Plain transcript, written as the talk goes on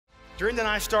Drenda and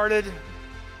I started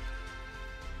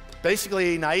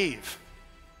basically naive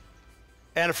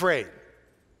and afraid.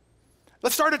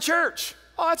 Let's start a church.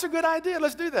 Oh, that's a good idea.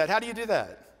 Let's do that. How do you do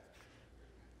that?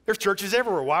 There's churches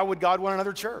everywhere. Why would God want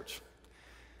another church?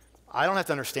 I don't have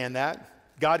to understand that.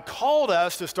 God called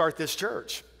us to start this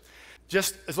church.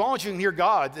 Just as long as you can hear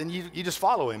God, then you just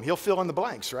follow him. He'll fill in the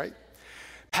blanks, right?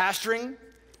 Pastoring.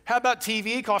 How about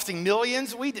TV costing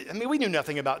millions? We knew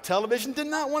nothing about television, did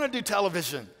not want to do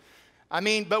television.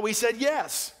 But we said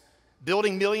yes.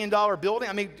 Building $1 million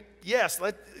building. Yes,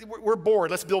 we're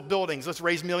bored. Let's build buildings. Let's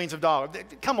raise millions of dollars.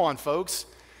 Come on, folks.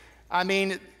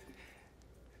 God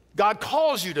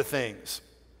calls you to things.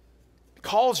 He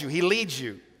calls you. He leads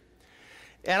you.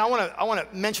 And I want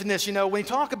to mention this. When you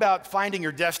talk about finding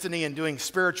your destiny and doing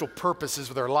spiritual purposes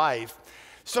with their life,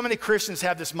 so many Christians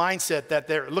have this mindset that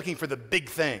they're looking for the big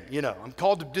thing. I'm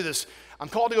called to do this. I'm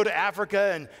called to go to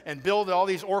Africa and build all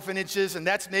these orphanages, and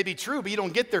that's maybe true, but you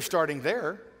don't get there starting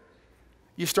there.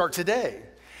 You start today.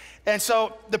 And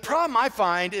so the problem I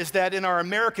find is that in our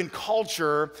American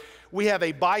culture, we have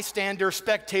a bystander,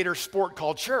 spectator sport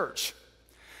called church.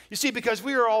 You see, because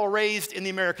we were all raised in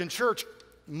the American church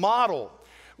model,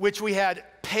 which we had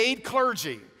paid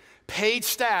clergy, paid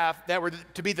staff that were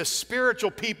to be the spiritual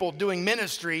people doing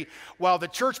ministry, while the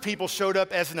church people showed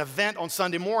up as an event on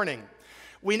Sunday morning.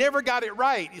 We never got it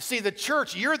right. You see, the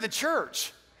church, you're the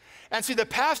church. And see, the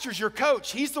pastor's your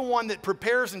coach. He's the one that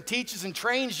prepares and teaches and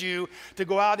trains you to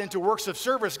go out into works of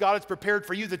service God has prepared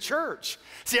for you, the church.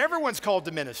 See, everyone's called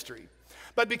to ministry.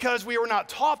 But because we were not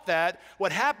taught that,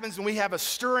 what happens when we have a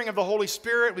stirring of the Holy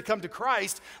Spirit, we come to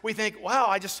Christ, we think, wow,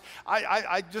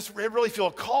 I really feel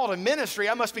a call to ministry.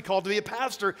 I must be called to be a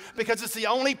pastor, because it's the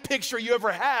only picture you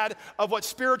ever had of what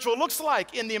spiritual looks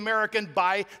like in the American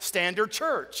bystander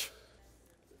church.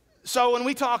 So when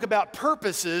we talk about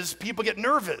purposes, people get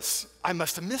nervous. I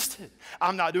must have missed it.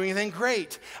 I'm not doing anything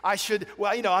great. I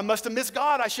must have missed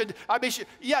God.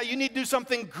 Yeah, you need to do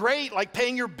something great, like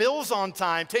paying your bills on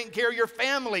time, taking care of your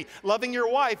family, loving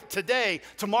your wife today.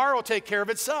 Tomorrow will take care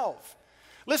of itself.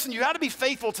 Listen, you got to be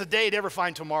faithful today to ever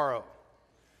find tomorrow.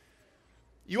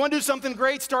 You want to do something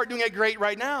great? Start doing it great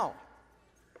right now.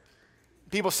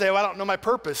 People say, well, I don't know my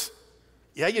purpose.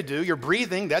 Yeah, you do. You're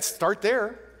breathing. Start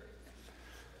there.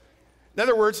 In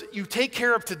other words, you take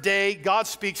care of today. God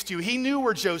speaks to you. He knew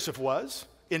where Joseph was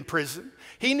in prison.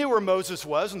 He knew where Moses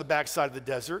was on the backside of the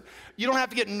desert. You don't have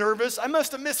to get nervous. I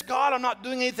must have missed God. I'm not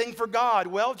doing anything for God.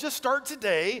 Well, just start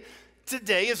today.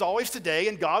 Today is always today,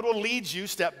 and God will lead you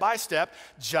step by step.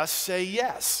 Just say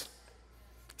yes.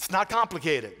 It's not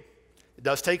complicated. It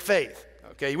does take faith.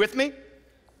 Okay, you with me?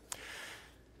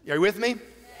 Are you with me?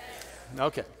 Yes.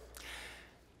 Okay.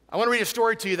 I want to read a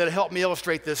story to you that helped me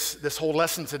illustrate this whole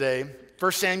lesson today.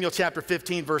 1 Samuel chapter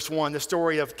 15, verse 1, the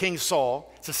story of King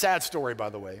Saul. It's a sad story, by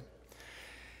the way.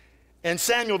 And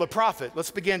Samuel the prophet,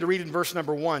 let's begin to read in verse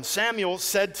number 1. Samuel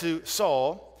said to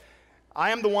Saul,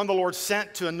 I am the one the Lord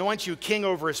sent to anoint you king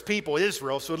over his people,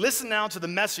 Israel. So listen now to the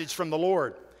message from the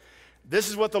Lord. This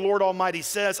is what the Lord Almighty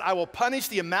says. I will punish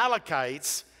the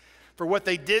Amalekites for what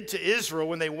they did to Israel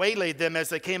when they waylaid them as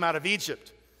they came out of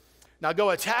Egypt. Now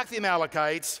go attack the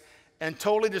Amalekites and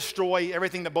totally destroy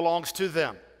everything that belongs to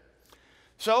them.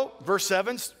 So, verse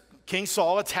 7, King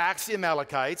Saul attacks the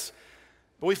Amalekites.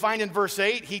 But we find in verse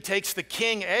 8, he takes the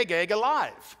king Agag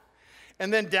alive.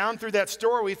 And then down through that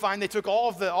story, we find they took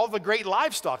all the great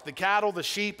livestock, the cattle, the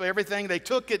sheep, everything. They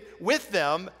took it with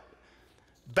them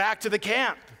back to the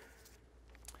camp.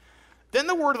 Then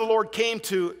the word of the Lord came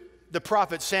to the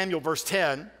prophet Samuel, verse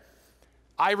 10.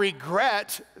 I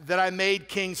regret that I made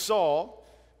Saul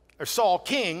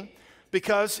king,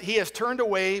 because he has turned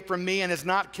away from me and has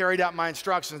not carried out my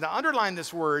instructions. Now underline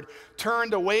this word,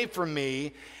 turned away from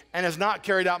me and has not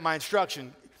carried out my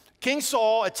instruction. King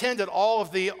Saul attended all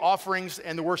of the offerings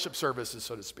and the worship services,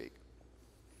 so to speak.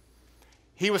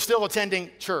 He was still attending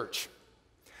church.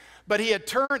 But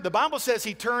the Bible says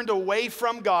he turned away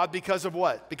from God because of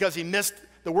what? Because he missed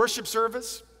the worship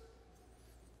service?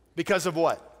 Because of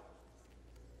what?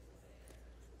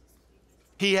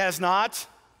 He has not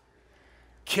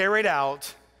carried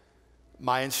out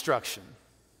my instruction.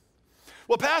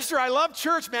 Well, Pastor, I love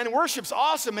church, man. Worship's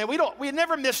awesome, man. We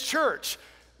never miss church.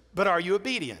 But are you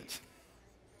obedient?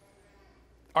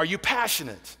 Are you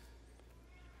passionate?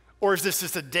 Or is this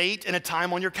just a date and a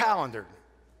time on your calendar?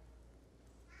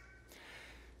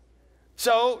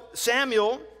 So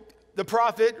Samuel, the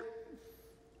prophet,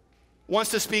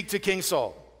 wants to speak to King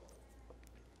Saul.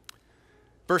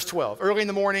 Verse 12, early in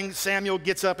the morning, Samuel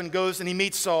gets up and goes and he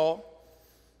meets Saul.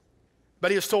 But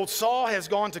he is told Saul has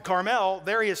gone to Carmel.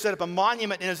 There he has set up a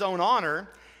monument in his own honor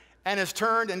and has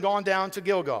turned and gone down to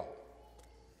Gilgal.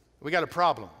 We got a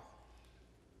problem.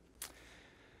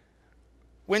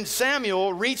 When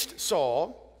Samuel reached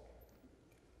Saul,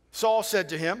 Saul said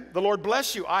to him, "The Lord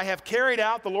bless you. I have carried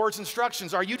out the Lord's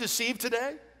instructions. Are you deceived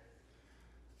today?"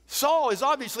 Saul is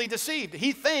obviously deceived.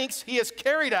 He thinks he has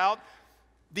carried out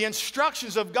the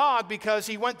instructions of God because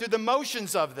he went through the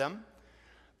motions of them,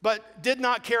 but did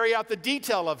not carry out the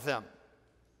detail of them.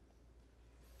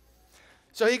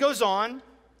 So he goes on.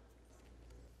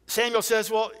 Samuel says,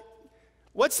 "Well,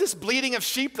 what's this bleating of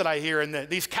sheep that I hear and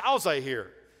these cows I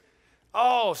hear?"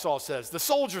 "Oh," Saul says, "the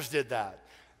soldiers did that.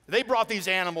 They brought these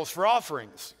animals for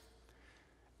offerings."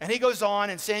 And he goes on,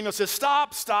 and Samuel says,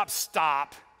 "Stop, stop,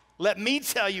 stop. Let me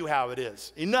tell you how it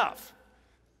is. Enough.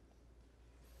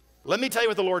 Let me tell you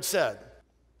what the Lord said."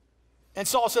 And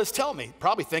Saul says, "Tell me,"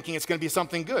 probably thinking it's going to be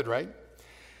something good, right?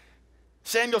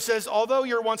 Samuel says, "Although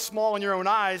you're once small in your own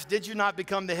eyes, did you not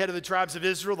become the head of the tribes of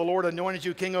Israel? The Lord anointed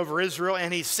you king over Israel,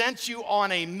 and he sent you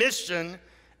on a mission."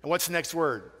 And what's the next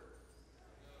word?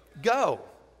 Go.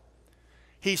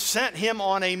 He sent him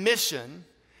on a mission.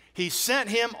 He sent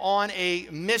him on a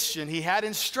mission. He had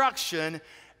instruction,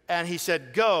 and he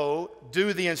said, "Go,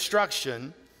 do the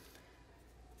instruction."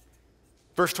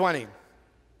 Verse 20.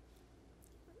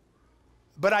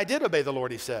 "But I did obey the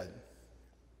Lord," he said.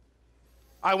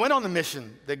 "I went on the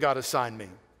mission that God assigned me.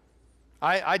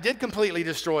 I did completely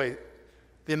destroy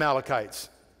the Amalekites."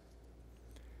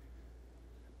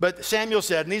 But Samuel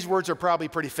said, and these words are probably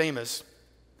pretty famous,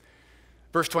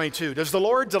 verse 22, "Does the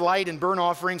Lord delight in burnt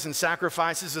offerings and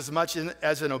sacrifices as much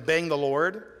as in obeying the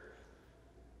Lord?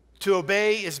 To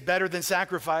obey is better than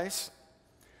sacrifice.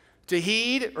 To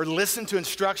heed or listen to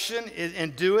instruction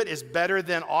and do it is better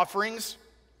than offerings.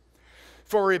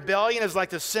 For rebellion is like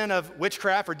the sin of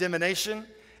witchcraft or divination,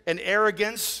 and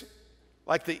arrogance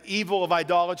like the evil of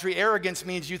idolatry." Arrogance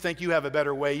means you think you have a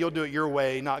better way. You'll do it your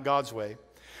way, not God's way.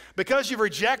 "Because you've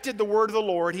rejected the word of the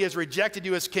Lord, he has rejected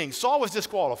you as king." Saul was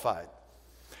disqualified.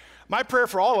 My prayer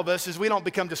for all of us is we don't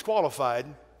become disqualified,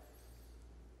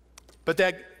 but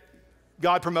that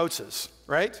God promotes us,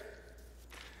 right?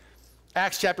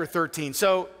 Acts chapter 13.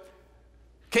 So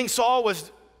King Saul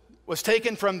was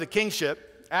taken from the kingship.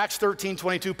 Acts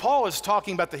 13:22. Paul is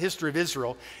talking about the history of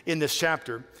Israel in this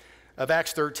chapter of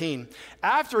Acts 13.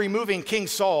 After removing King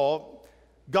Saul,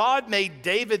 God made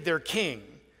David their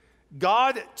king.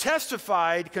 God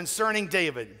testified concerning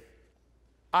David,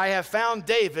 "I have found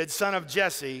David, son of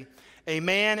Jesse, a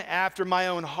man after my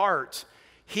own heart.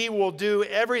 He will do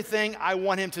everything I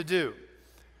want him to do."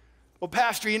 Well,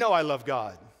 Pastor, you know I love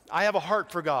God. I have a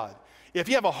heart for God. If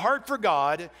you have a heart for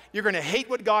God, you're going to hate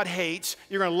what God hates,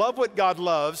 you're going to love what God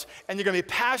loves, and you're going to be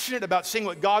passionate about seeing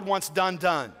what God wants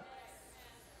done.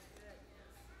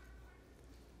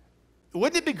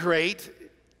 Wouldn't it be great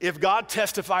if God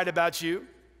testified about you?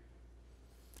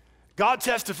 God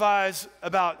testifies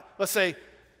about, let's say,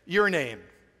 your name,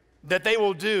 that they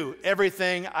will do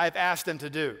everything I've asked them to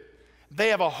do. They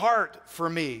have a heart for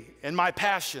me and my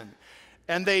passion,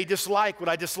 and they dislike what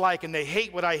I dislike, and they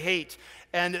hate what I hate,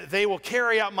 and they will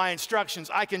carry out my instructions.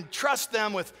 I can trust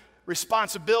them with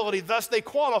responsibility, thus they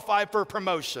qualify for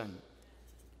promotion.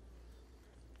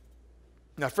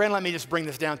 Now, friend, let me just bring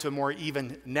this down to a more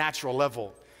even natural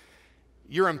level.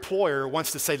 Your employer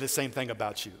wants to say the same thing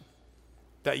about you,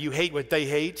 that you hate what they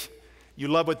hate, you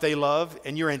love what they love,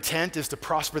 and your intent is to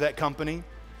prosper that company,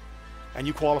 and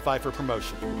you qualify for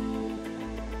promotion.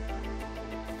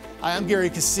 Hi, I'm Gary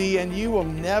Keesee, and you will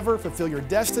never fulfill your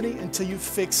destiny until you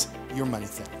fix your money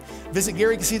thing. Visit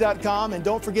GaryKeesee.com, and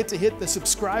don't forget to hit the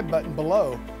subscribe button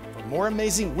below for more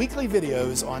amazing weekly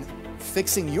videos on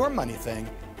fixing your money thing,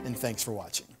 and thanks for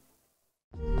watching.